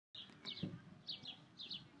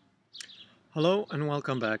Hello and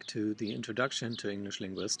welcome back to the Introduction to English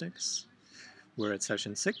Linguistics. We're at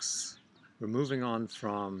session 6. We're moving on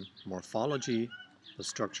from morphology, the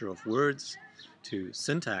structure of words, to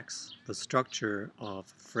syntax, the structure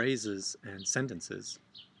of phrases and sentences.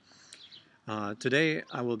 Today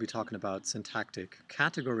I will be talking about syntactic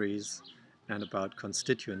categories and about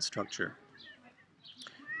constituent structure.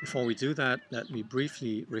 Before we do that, let me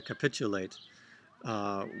briefly recapitulate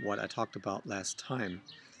what I talked about last time.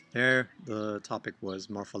 There, the topic was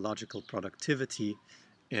morphological productivity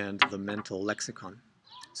and the mental lexicon.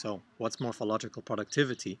 So, what's morphological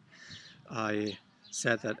productivity? I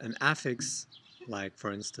said that an affix, like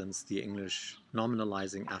for instance the English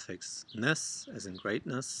nominalizing affix ness, as in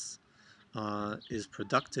greatness, is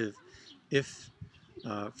productive if,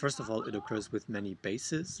 first of all, it occurs with many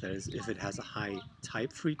bases, that is, if it has a high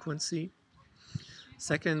type frequency.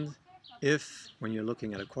 Second, if, when you're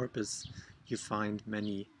looking at a corpus, you find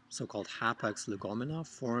many so-called hapax legomena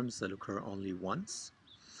forms that occur only once.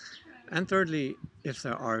 And thirdly, if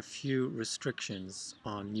there are few restrictions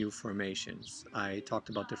on new formations. I talked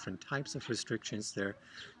about different types of restrictions. There are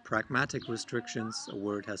pragmatic restrictions. A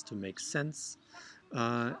word has to make sense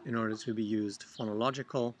in order to be used.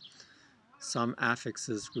 Phonological. Some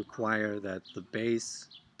affixes require that the base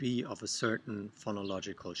be of a certain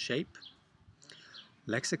phonological shape.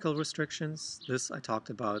 Lexical restrictions. This I talked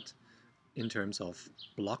about in terms of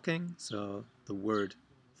blocking, so the word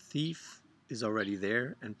thief is already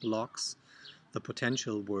there and blocks the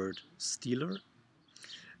potential word stealer.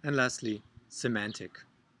 And lastly, semantic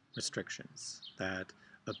restrictions, that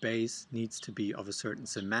a base needs to be of a certain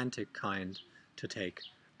semantic kind to take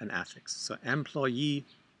an affix. So employee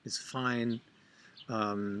is fine,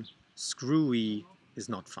 screwy is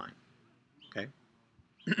not fine.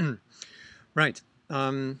 Okay? Right.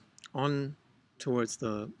 On towards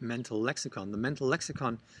the mental lexicon. The mental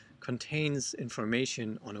lexicon contains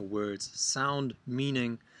information on a word's sound,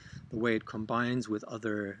 meaning, the way it combines with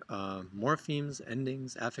other morphemes,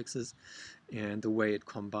 endings, affixes, and the way it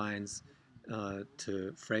combines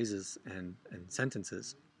to phrases and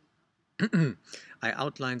sentences. I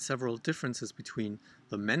outlined several differences between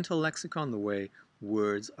the mental lexicon, the way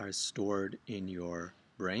words are stored in your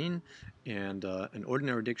brain, and an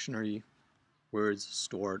ordinary dictionary, words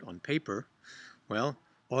stored on paper. Well,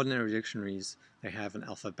 ordinary dictionaries, they have an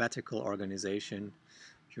alphabetical organization.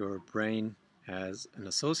 Your brain has an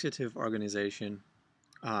associative organization.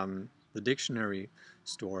 The dictionary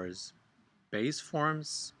stores base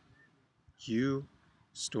forms. You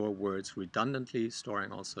store words redundantly,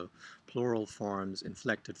 storing also plural forms,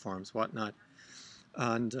 inflected forms, whatnot.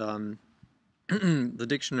 And the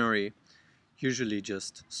dictionary usually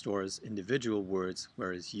just stores individual words,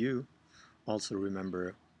 whereas you also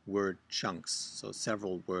remember word chunks, so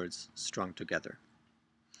several words strung together.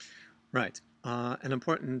 Right. An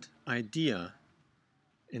important idea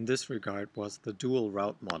in this regard was the dual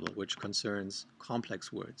route model, which concerns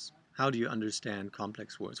complex words. How do you understand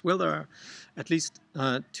complex words? Well, there are at least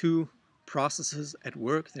two processes at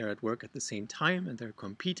work. They're at work at the same time and they're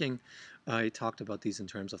competing. I talked about these in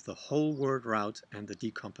terms of the whole word route and the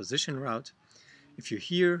decomposition route. If you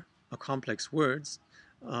hear a complex word,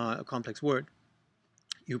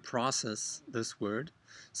 you process this word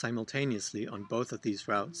simultaneously on both of these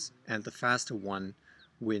routes, and the faster one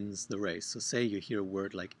wins the race. So say you hear a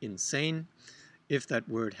word like insane. If that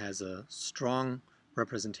word has a strong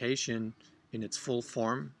representation in its full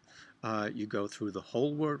form, you go through the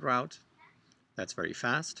whole word route. That's very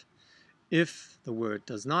fast. If the word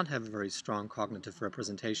does not have a very strong cognitive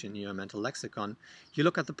representation in your mental lexicon, you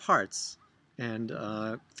look at the parts and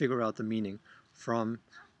figure out the meaning from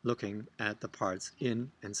looking at the parts in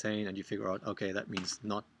and sane, and you figure out, okay, that means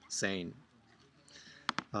not sane.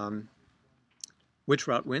 Which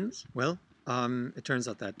route wins? Well, it turns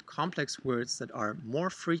out that complex words that are more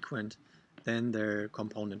frequent than their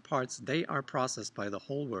component parts, they are processed by the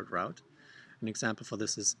whole word route. An example for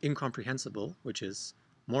this is incomprehensible, which is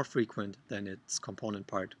more frequent than its component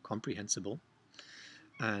part, comprehensible.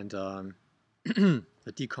 And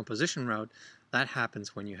the decomposition route, that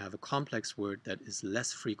happens when you have a complex word that is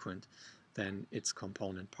less frequent than its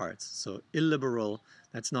component parts. So illiberal,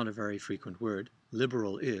 that's not a very frequent word.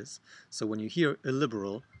 Liberal is. So when you hear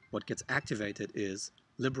illiberal, what gets activated is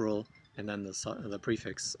liberal, and then the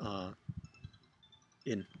prefix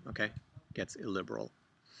in, okay, gets illiberal.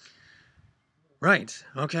 Right,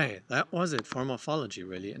 okay, that was it for morphology,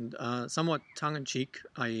 really. And somewhat tongue-in-cheek,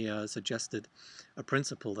 I suggested a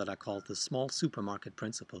principle that I called the small supermarket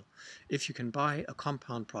principle. If you can buy a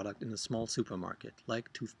compound product in a small supermarket,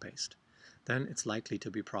 like toothpaste, then it's likely to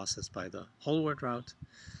be processed by the whole word route,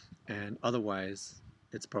 and otherwise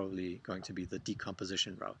it's probably going to be the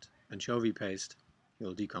decomposition route. Anchovy paste,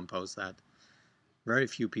 you'll decompose that. Very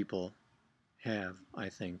few people have, I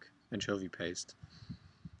think, anchovy paste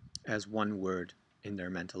as one word in their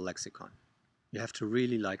mental lexicon. You have to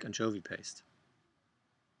really like anchovy paste.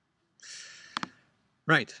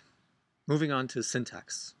 Right, moving on to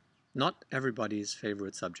syntax. Not everybody's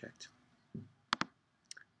favorite subject.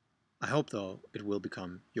 I hope, though, it will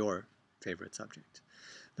become your favorite subject.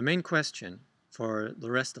 The main question for the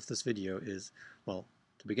rest of this video is, well,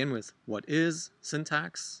 to begin with, what is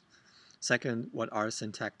syntax? Second, what are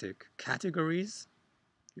syntactic categories?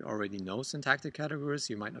 You already know syntactic categories.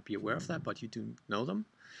 You might not be aware of that, but you do know them.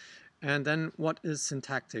 And then, what is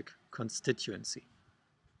syntactic constituency?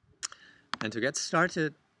 And to get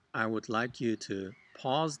started, I would like you to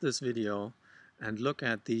pause this video and look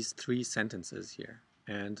at these 3 sentences here.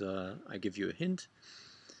 And I give you a hint.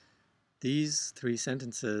 These 3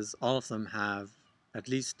 sentences, all of them have at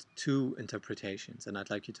least 2 interpretations. And I'd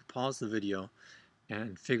like you to pause the video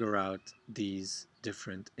and figure out these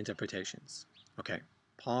different interpretations. Okay,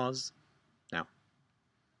 pause now.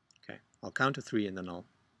 Okay, I'll count to 3 and then I'll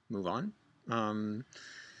move on.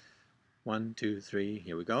 1, 2, 3,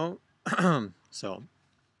 here we go. So,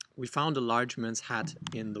 we found a large man's hat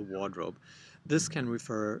in the wardrobe. This can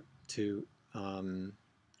refer to, on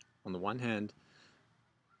the one hand,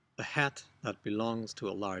 a hat that belongs to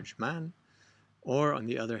a large man, or on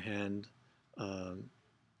the other hand,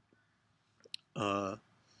 a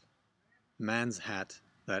man's hat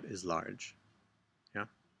that is large. Yeah.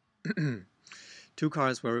 2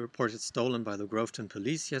 cars were reported stolen by the Groveton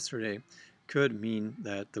police yesterday. Could mean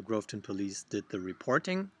that the Groveton police did the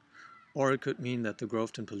reporting, or it could mean that the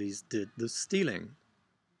Groveton police did the stealing.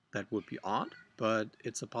 That would be odd, but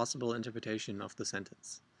it's a possible interpretation of the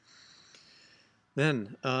sentence.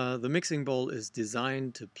 Then, the mixing bowl is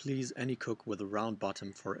designed to please any cook with a round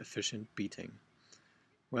bottom for efficient beating.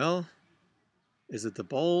 Well, is it the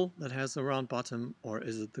bowl that has the round bottom, or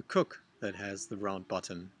is it the cook that has the round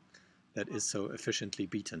bottom that is so efficiently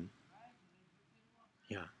beaten?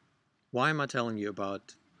 Yeah. Why am I telling you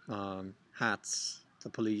about hats, the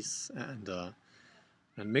police, and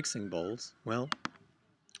mixing bowls? Well,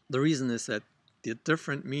 the reason is that the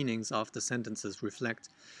different meanings of the sentences reflect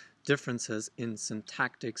differences in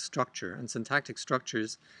syntactic structure. And syntactic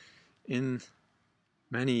structures in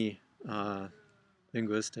many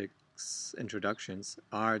linguistics introductions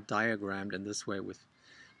are diagrammed in this way with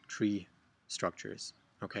tree structures,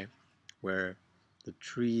 okay, where the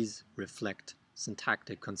trees reflect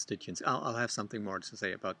syntactic constituency. I'll have something more to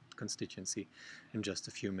say about constituency in just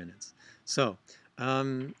a few minutes. So,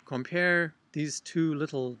 compare these 2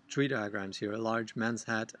 little tree diagrams here, a large man's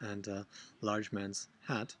hat and a large man's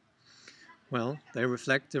hat. Well, they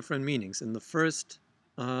reflect different meanings. In the first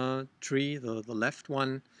tree, the left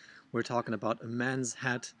one, we're talking about a man's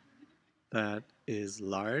hat that is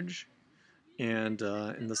large. And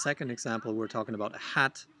in the second example, we're talking about a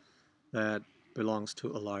hat that belongs to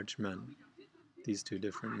a large man. These 2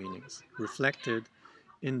 different meanings, reflected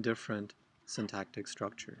in different syntactic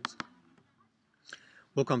structures.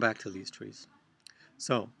 We'll come back to these trees.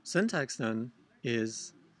 So, syntax then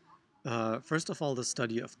is, first of all, the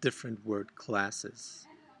study of different word classes.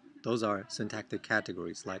 Those are syntactic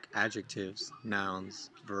categories like adjectives, nouns,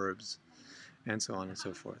 verbs, and so on and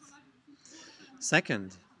so forth.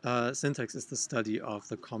 Second, syntax is the study of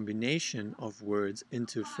the combination of words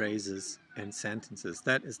into phrases and sentences.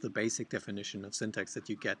 That is the basic definition of syntax that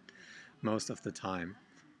you get most of the time.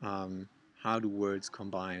 How do words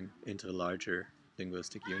combine into larger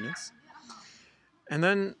linguistic units? And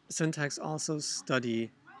then syntax also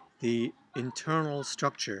study the internal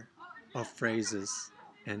structure of phrases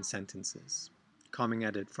and sentences, coming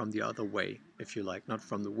at it from the other way, if you like, not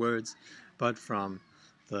from the words, but from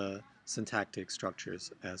the syntactic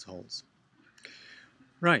structures as wholes.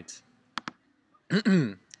 Right.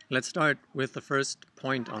 Let's start with the first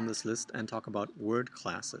point on this list and talk about word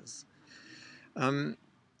classes.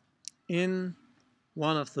 In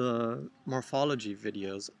one of the morphology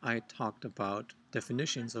videos, I talked about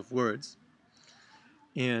definitions of words.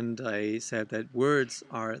 And I said that words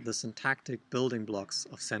are the syntactic building blocks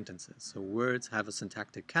of sentences. So words have a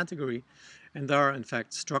syntactic category, and there are in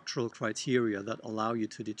fact structural criteria that allow you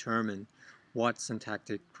to determine what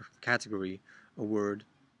syntactic category a word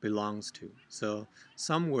belongs to. So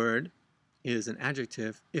some word is an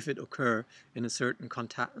adjective if it occurs in a certain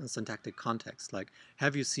syntactic context, like,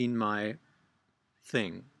 have you seen my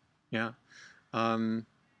thing? Yeah. An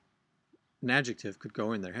adjective could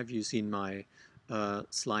go in there. Have you seen my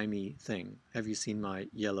slimy thing? Have you seen my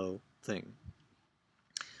yellow thing?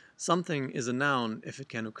 Something is a noun if it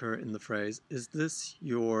can occur in the phrase, is this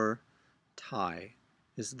your tie?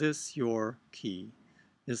 Is this your key?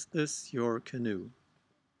 Is this your canoe?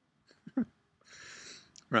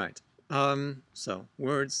 Right. So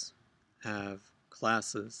words have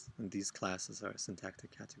classes, and these classes are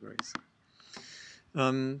syntactic categories.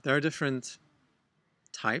 There are different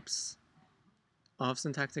types of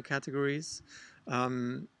syntactic categories,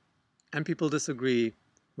 and people disagree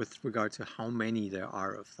with regard to how many there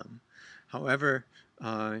are of them. However,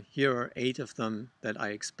 here are 8 of them that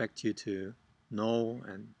I expect you to know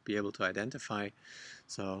and be able to identify.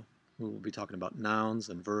 So we will be talking about nouns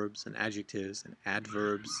and verbs and adjectives and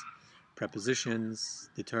adverbs, prepositions,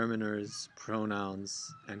 determiners,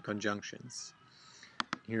 pronouns, and conjunctions.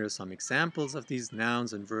 Here are some examples of these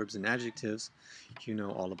nouns and verbs and adjectives. You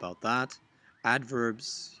know all about that.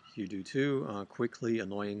 Adverbs, you do too. Quickly,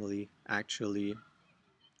 annoyingly, actually.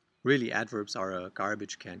 Really, adverbs are a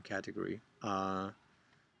garbage can category.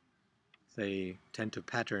 They tend to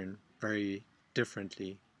pattern very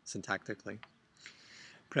differently syntactically.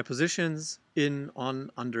 Prepositions, in,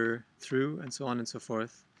 on, under, through, and so on and so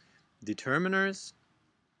forth. Determiners,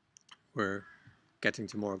 we're getting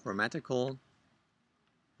to more grammatical.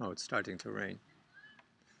 Oh, it's starting to rain.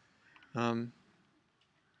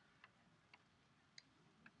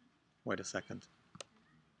 Wait a second.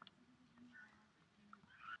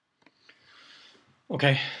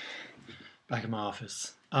 Okay, back in my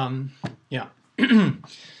office. Yeah.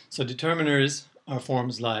 So determiners are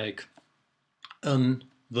forms like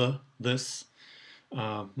the, this,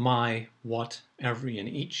 my, what, every, and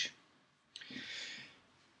each.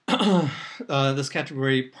 This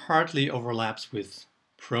category partly overlaps with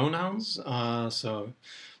pronouns. So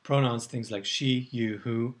pronouns, things like she, you,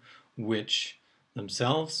 who, which,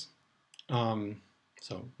 themselves.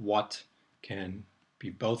 So what can be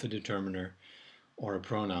both a determiner or a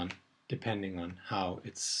pronoun, depending on how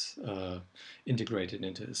it's integrated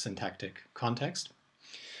into a syntactic context.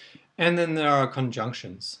 And then there are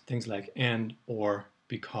conjunctions, things like and, or,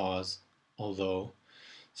 because, although.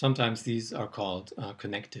 Sometimes these are called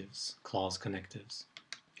connectives, clause connectives.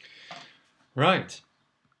 Right.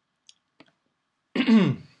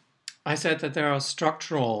 I said that there are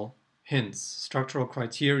structural hints, structural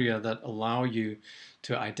criteria that allow you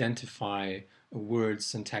to identify a word's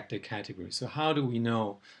syntactic category. So how do we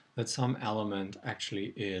know that some element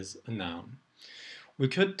actually is a noun? We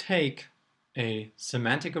could take a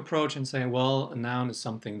semantic approach and say, well, a noun is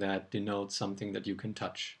something that denotes something that you can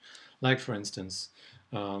touch. Like, for instance,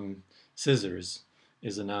 scissors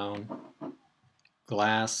is a noun,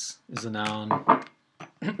 glass is a noun,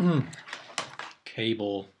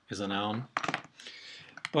 cable is a noun.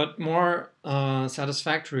 But more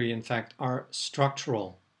satisfactory, in fact, are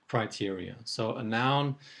structural criteria. So a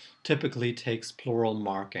noun typically takes plural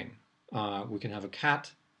marking. We can have a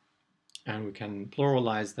cat, and we can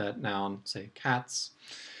pluralize that noun, say cats.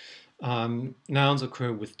 Nouns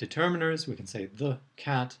occur with determiners. We can say the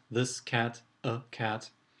cat, this cat, a cat.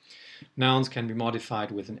 Nouns can be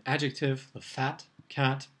modified with an adjective, the fat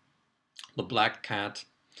cat, the black cat.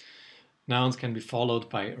 Nouns can be followed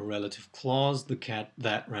by a relative clause, the cat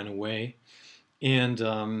that ran away.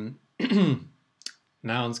 And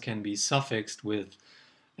nouns can be suffixed with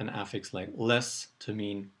an affix like less to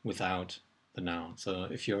mean without the noun. So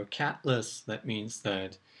if you're catless, that means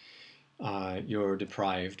that you're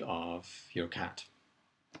deprived of your cat.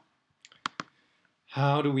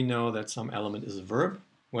 How do we know that some element is a verb?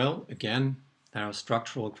 Well, again, there are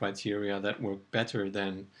structural criteria that work better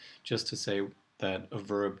than just to say that a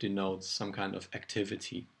verb denotes some kind of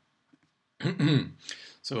activity.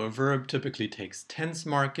 So a verb typically takes tense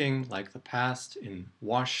marking, like the past in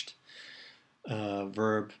washed. A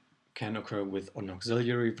verb can occur with an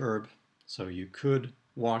auxiliary verb, so you could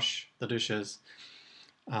wash the dishes.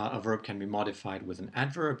 A verb can be modified with an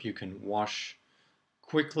adverb. You can wash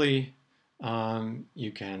quickly.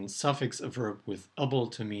 You can suffix a verb with able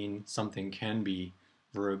to mean something can be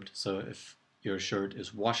verbed. So if your shirt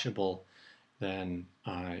is washable, then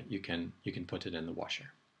you can put it in the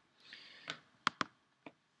washer.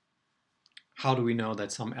 How do we know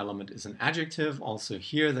that some element is an adjective? Also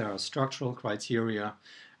here there are structural criteria.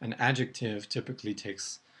 An adjective typically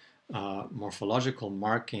takes morphological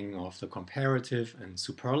marking of the comparative and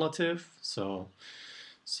superlative. So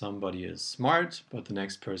somebody is smart, but the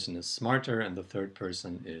next person is smarter, and the third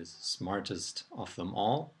person is smartest of them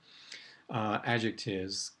all.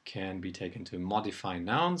 Adjectives can be taken to modify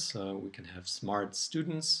nouns. So we can have smart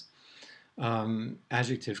students.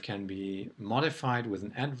 Adjective can be modified with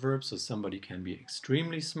an adverb, so somebody can be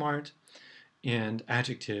extremely smart. And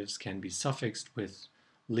adjectives can be suffixed with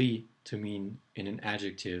li to mean in an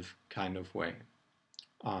adjective kind of way.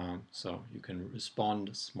 So you can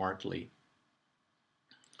respond smartly.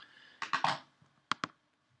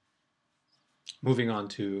 Moving on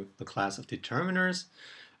to the class of determiners.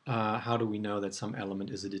 How do we know that some element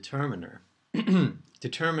is a determiner?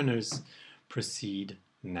 Determiners precede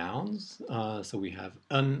nouns. So we have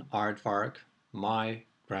an aardvark, my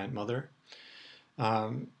grandmother.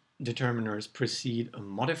 Determiners precede a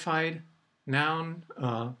modified noun,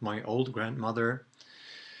 my old grandmother.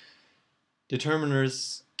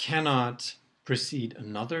 Determiners cannot precede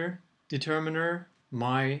another determiner,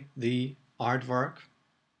 my, the, aardvark.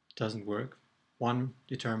 Doesn't work. One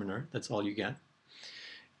determiner, that's all you get.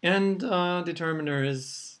 And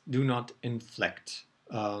determiners do not inflect.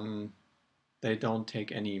 They don't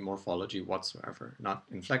take any morphology whatsoever. Not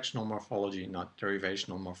inflectional morphology, not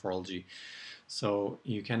derivational morphology. So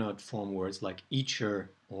you cannot form words like eacher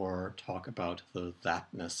or talk about the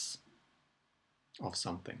thatness of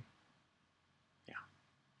something. Yeah.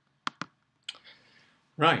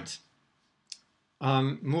 Right.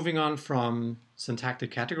 Moving on from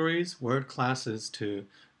syntactic categories, word classes, to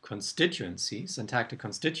constituency, syntactic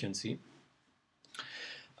constituency.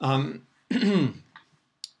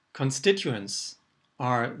 Constituents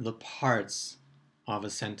are the parts of a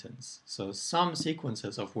sentence. So some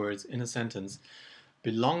sequences of words in a sentence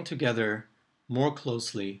belong together more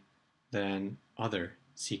closely than other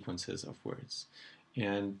sequences of words.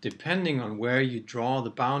 And depending on where you draw the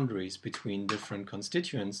boundaries between different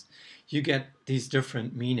constituents, you get these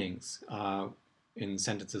different meanings in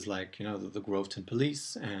sentences like, the Groveton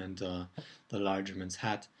Police and the Largerman's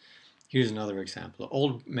Hat. Here's another example.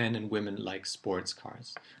 Old men and women like sports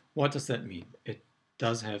cars. What does that mean? It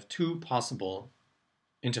does have two possible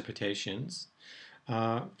interpretations.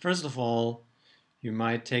 First of all, you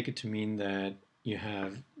might take it to mean that you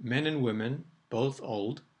have men and women, both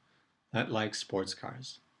old, that like sports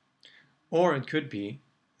cars. Or it could be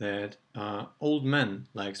that old men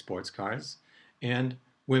like sports cars and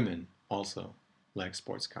women also like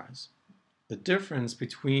sports cars. The difference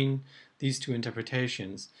between these two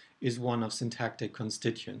interpretations is one of syntactic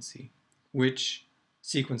constituency, which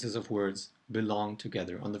sequences of words belong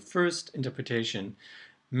together. On the first interpretation,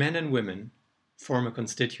 men and women form a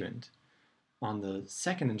constituent. On the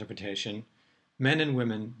second interpretation, men and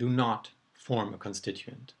women do not form a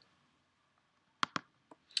constituent.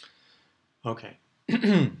 Okay,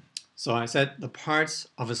 so I said the parts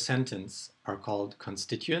of a sentence are called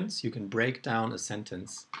constituents. You can break down a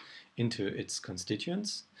sentence into its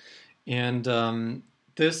constituents. And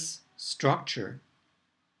this structure,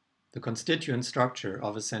 the constituent structure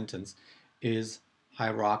of a sentence, is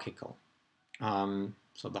hierarchical.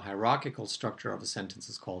 So the hierarchical structure of a sentence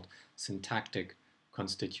is called syntactic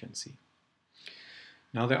constituency.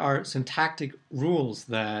 Now there are syntactic rules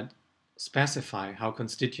that specify how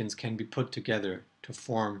constituents can be put together to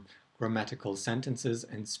form grammatical sentences,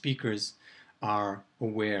 and speakers are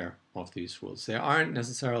aware of these rules. They aren't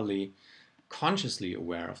necessarily consciously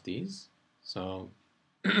aware of these. So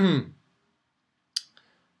I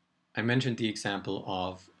mentioned the example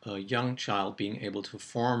of a young child being able to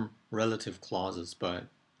form relative clauses, but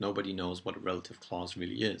nobody knows what a relative clause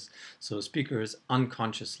really is. So speakers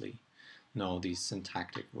unconsciously know these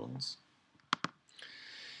syntactic rules.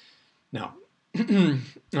 Now,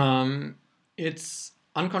 it's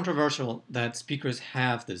uncontroversial that speakers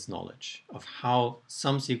have this knowledge of how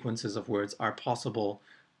some sequences of words are possible,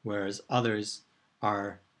 whereas others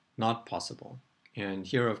are not possible. And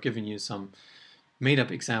here I've given you some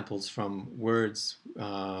made-up examples from words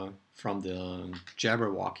from the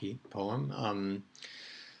Jabberwocky poem.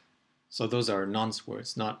 So those are nonce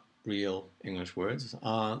words, not real English words.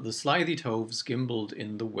 The slithy toves gimbled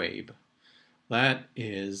in the wabe. That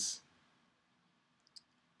is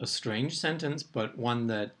a strange sentence, but one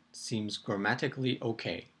that seems grammatically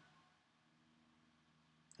okay.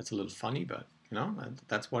 That's a little funny, but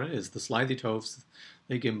that's what it is. The slithy toves,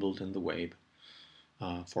 they gimbled in the wabe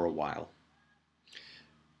for a while.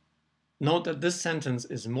 Note that this sentence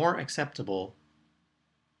is more acceptable,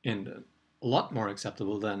 and a lot more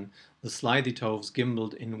acceptable, than the slithy toves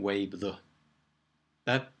gimbled in wabe the.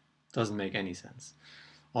 That doesn't make any sense.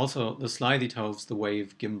 Also, the slithy toves the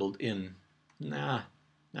wave gimbled in. Nah,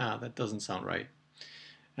 that doesn't sound right.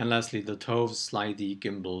 And lastly, the toves slithy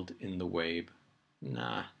gimbled in the wabe.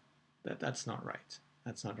 Nah, that's not right.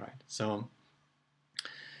 That's not right. So,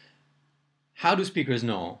 how do speakers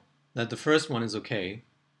know that the first one is okay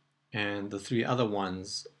and the three other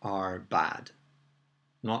ones are bad?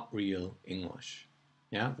 Not real English.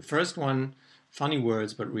 Yeah, the first one, funny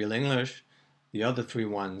words but real English. The other three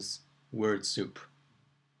ones, word soup.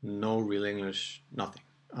 No real English, nothing.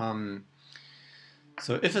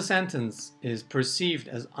 So if a sentence is perceived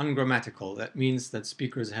as ungrammatical, that means that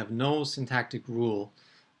speakers have no syntactic rule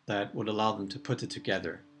that would allow them to put it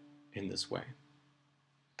together in this way.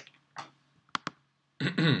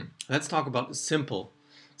 Let's talk about a simple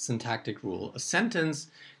syntactic rule. A sentence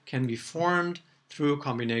can be formed through a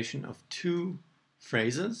combination of two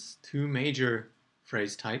phrases, two major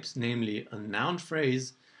phrase types, namely a noun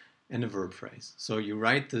phrase and a verb phrase. So you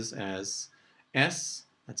write this as S,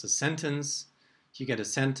 that's a sentence. You get a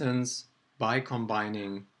sentence by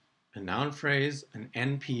combining a noun phrase, an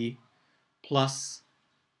NP, plus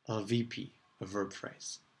a VP, a verb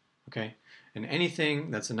phrase. Okay? And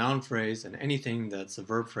anything that's a noun phrase and anything that's a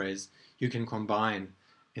verb phrase, you can combine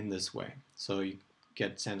in this way. So you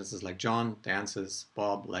get sentences like John dances,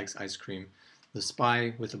 Bob likes ice cream, the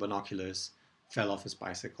spy with the binoculars fell off his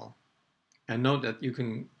bicycle. And note that you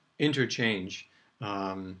can interchange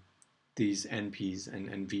these NPs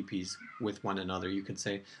and VPs with one another. You can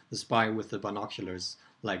say the spy with the binoculars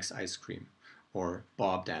likes ice cream, or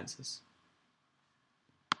Bob dances.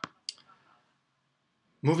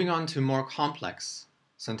 Moving on to more complex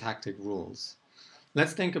syntactic rules.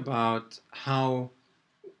 Let's think about how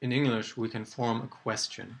in English we can form a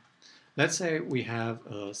question. Let's say we have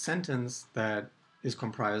a sentence that is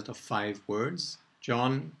comprised of 5 words.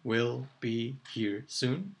 John will be here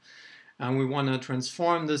soon. And we want to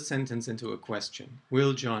transform this sentence into a question.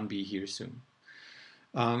 Will John be here soon?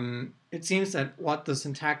 It seems that what the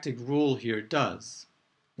syntactic rule here does,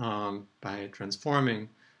 by transforming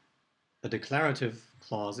a declarative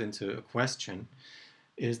clause into a question,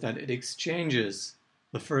 is that it exchanges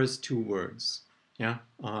the first 2 words. Yeah,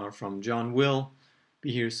 from John will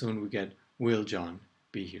be here soon, we get will John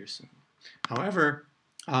be here soon. However,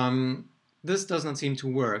 this does not seem to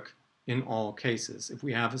work in all cases. If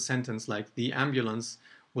we have a sentence like the ambulance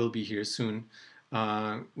will be here soon,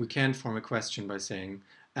 we can't form a question by saying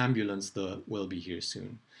ambulance the will be here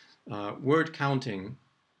soon. Word counting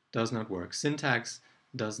does not work. Syntax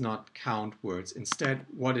does not count words. Instead,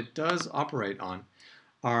 what it does operate on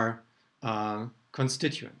are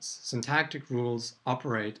constituents. Syntactic rules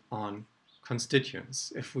operate on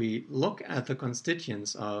constituents. If we look at the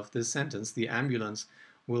constituents of this sentence, the ambulance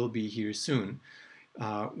will be here soon,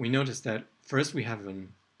 we notice that first we have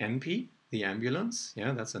an NP, the ambulance,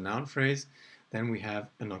 yeah, that's a noun phrase. Then we have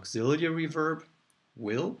an auxiliary verb,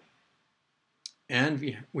 will, and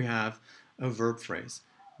we have a verb phrase,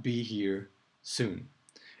 be here soon.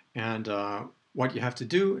 And what you have to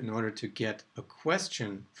do in order to get a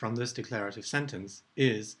question from this declarative sentence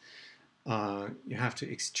is you have to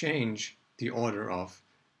exchange the order of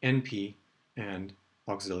NP and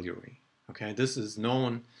auxiliary. Okay, this is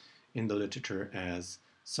known in the literature as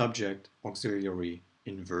subject-auxiliary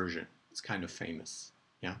inversion. It's kind of famous,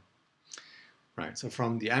 yeah? Right, so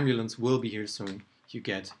from the ambulance will be here soon, you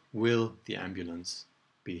get will the ambulance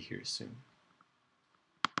be here soon.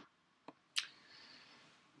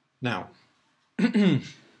 Now, you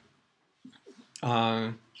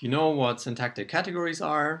know what syntactic categories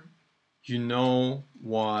are, you know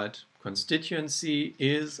what constituency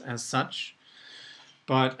is as such,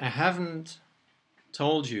 but I haven't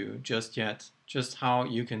told you just yet just how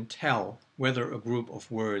you can tell whether a group of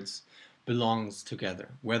words belongs together,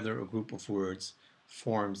 whether a group of words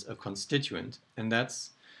forms a constituent, and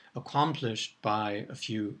that's accomplished by a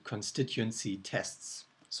few constituency tests,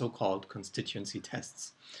 so-called constituency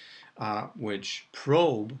tests, which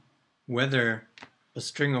probe whether a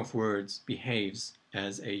string of words behaves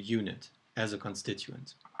as a unit, as a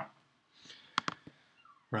constituent.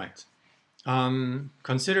 Right.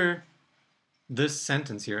 Consider this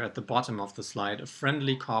sentence here at the bottom of the slide. A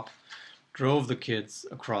friendly cop drove the kids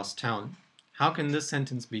across town. How can this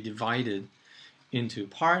sentence be divided into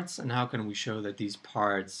parts, and how can we show that these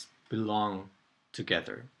parts belong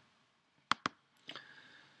together?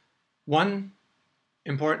 One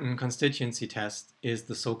important constituency test is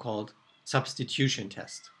the so-called substitution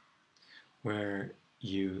test, where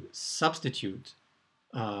you substitute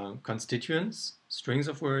constituents, strings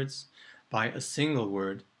of words, by a single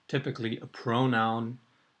word, typically a pronoun,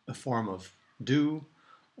 a form of do,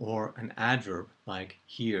 or an adverb like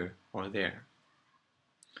here or there.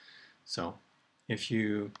 So if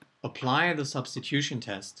you apply the substitution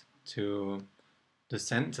test to the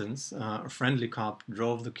sentence, a friendly cop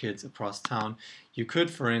drove the kids across town, you could,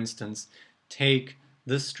 for instance, take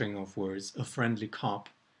this string of words, a friendly cop,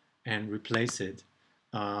 and replace it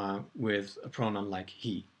with a pronoun like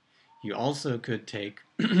he. You also could take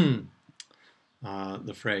the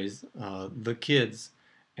phrase the kids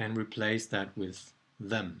and replace that with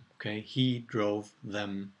them. Okay, he drove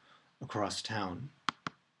them across town.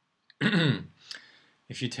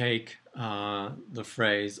 if you take the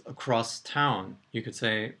phrase across town, you could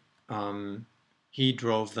say he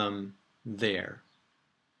drove them there.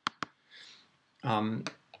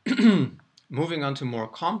 Moving on to more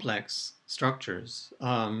complex structures,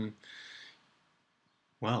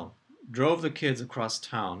 well, drove the kids across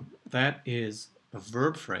town, that is a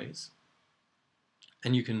verb phrase.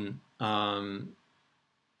 And you can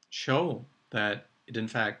show that it in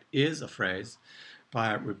fact is a phrase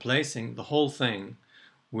by replacing the whole thing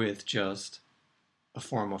with just a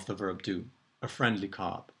form of the verb do. A friendly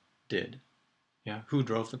cop did. Yeah, who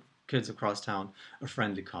drove the kids across town? A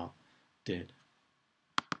friendly cop did.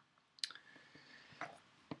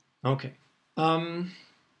 Okay. The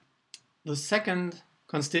second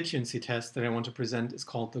constituency test that I want to present is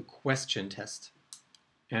called the question test.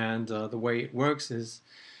 And the way it works is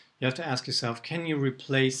you have to ask yourself, can you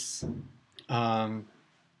replace the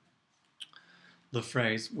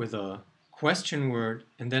phrase with a question word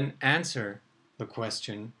and then answer the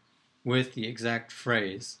question with the exact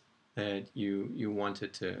phrase that you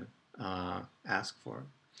wanted to ask for.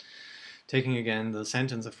 Taking again the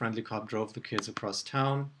sentence, a friendly cop drove the kids across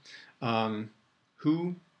town.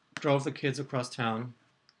 Who drove the kids across town?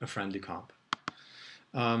 A friendly cop.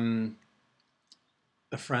 A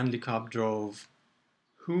friendly cop drove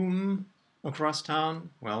whom across town?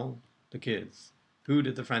 Well, the kids. Who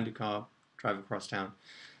did the friendly cop drive across town?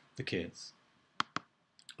 The kids.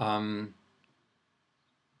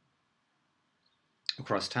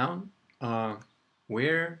 Across town.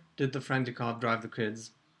 Where did the friendly cop drive the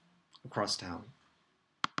kids? Across town.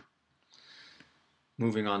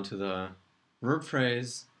 Moving on to the verb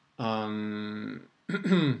phrase.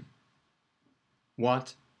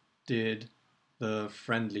 What did the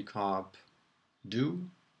friendly cop do?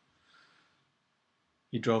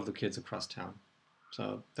 He drove the kids across town.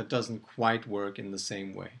 So that doesn't quite work in the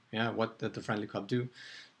same way. Yeah, what did the friendly cop do?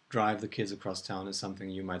 Drive the kids across town is something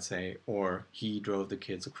you might say, or he drove the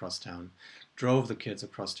kids across town. Drove the kids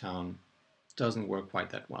across town doesn't work quite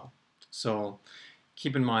that well. So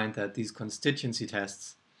keep in mind that these constituency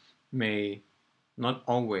tests may not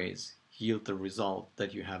always yield the result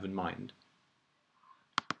that you have in mind.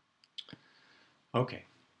 Okay,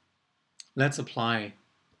 let's apply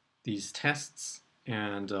these tests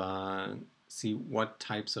and see what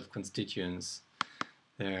types of constituents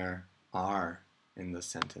there are in the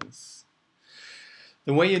sentence.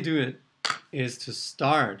 The way you do it is to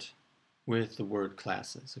start with the word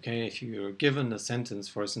classes. Okay, if you're given a sentence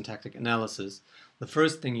for syntactic analysis, the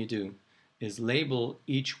first thing you do is label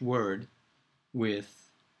each word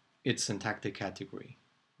with its syntactic category,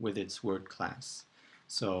 with its word class.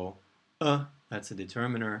 So, that's a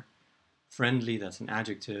determiner, friendly, that's an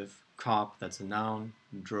adjective, cop, that's a noun,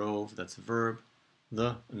 drove, that's a verb,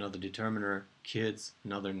 the, another determiner, kids,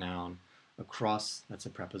 another noun, across, that's a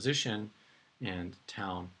preposition, and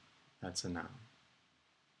town, that's a noun.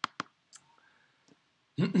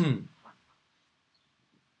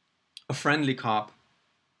 A friendly cop,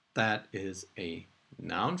 that is a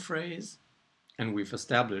noun phrase, and we've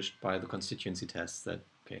established by the constituency tests that,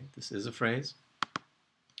 okay, this is a phrase.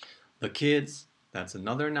 The kids, that's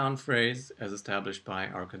another noun phrase as established by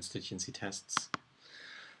our constituency tests.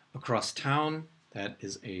 Across town, that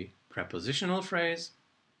is a prepositional phrase.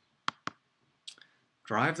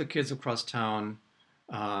 Drive the kids across town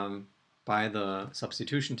by the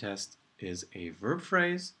substitution test is a verb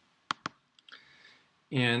phrase.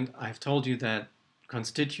 And I've told you that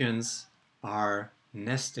constituents are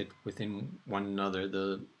nested within one another.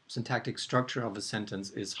 The syntactic structure of a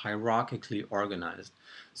sentence is hierarchically organized.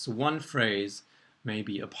 So one phrase may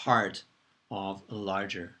be a part of a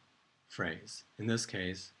larger phrase. In this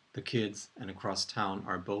case, the kids and across town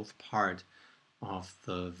are both part of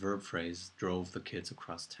the verb phrase, drove the kids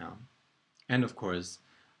across town. And of course,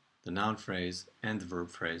 the noun phrase and the verb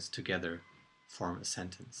phrase together form a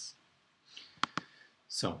sentence.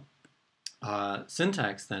 So,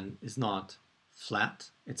 syntax then is not flat.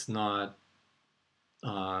 It's not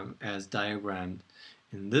as diagrammed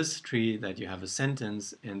in this tree that you have a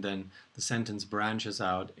sentence and then the sentence branches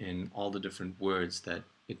out in all the different words that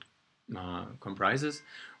it comprises.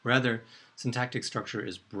 Rather, syntactic structure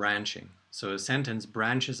is branching. So a sentence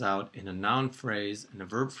branches out in a noun phrase and a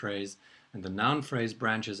verb phrase, and the noun phrase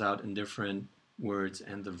branches out in different words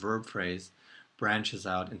and the verb phrase branches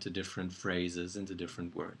out into different phrases, into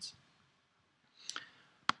different words.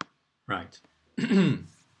 Right.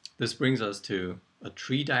 This brings us to a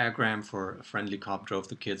tree diagram for a friendly cop drove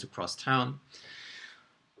the kids across town.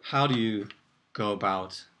 How do you go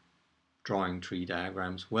about drawing tree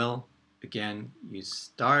diagrams? Well, again, you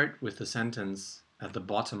start with the sentence at the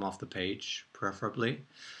bottom of the page, preferably.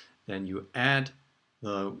 Then you add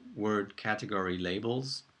the word category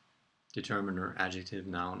labels, determiner, adjective,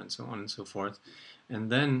 noun, and so on and so forth.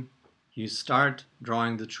 And then you start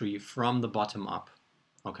drawing the tree from the bottom up,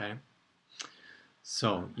 okay?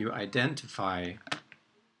 So you identify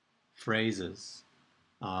phrases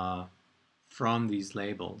from these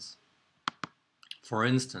labels. For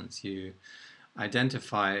instance, you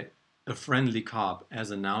identify a friendly cop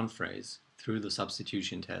as a noun phrase through the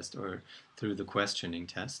substitution test or through the questioning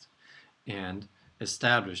test, and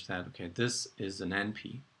establish that, okay, this is an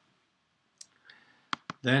NP.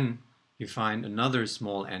 Then you find another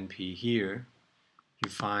small NP here, you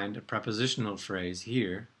find a prepositional phrase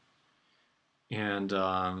here, and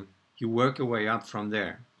you work your way up from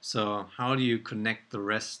there. So how do you connect the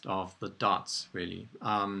rest of the dots, really?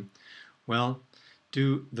 Well,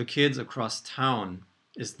 do the kids across town,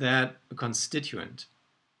 is that a constituent?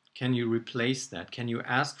 Can you replace that? Can you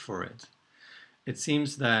ask for it? It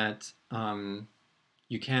seems that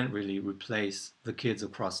you can't really replace the kids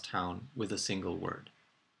across town with a single word.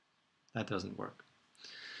 That doesn't work.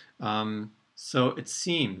 So it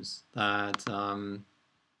seems that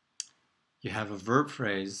you have a verb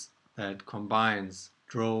phrase that combines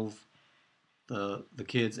drove, the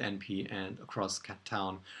kids NP, and across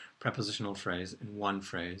town prepositional phrase in one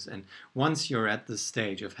phrase. And once you're at this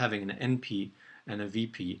stage of having an NP and a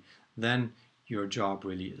VP, then your job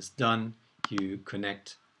really is done. You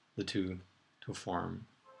connect the two to form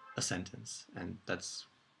a sentence, and that's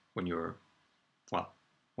when you're, well,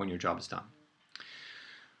 when your job is done.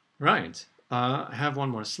 Right, I have one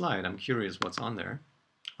more slide. I'm curious what's on there.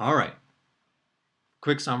 All right.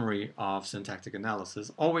 Quick summary of syntactic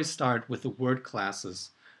analysis. Always start with the word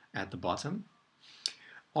classes at the bottom.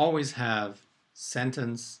 Always have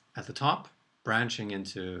sentence at the top, branching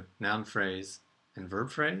into noun phrase and verb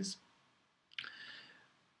phrase.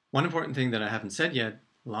 One important thing that I haven't said yet,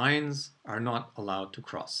 lines are not allowed to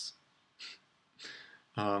cross.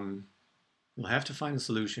 You'll have to find a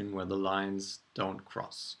solution where the lines don't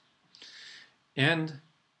cross. And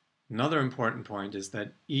another important point is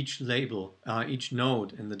that each label, each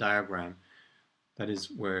node in the diagram, that is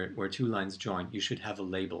where two lines join, you should have a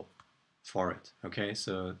label for it, okay?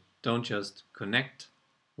 So don't just connect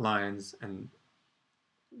lines and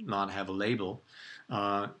not have a label.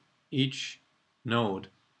 Each node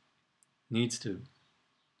needs to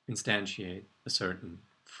instantiate a certain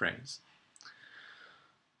phrase.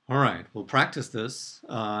 All right, we'll practice this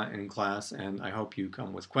in class, and I hope you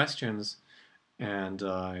come with questions, and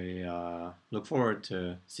I look forward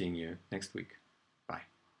to seeing you next week.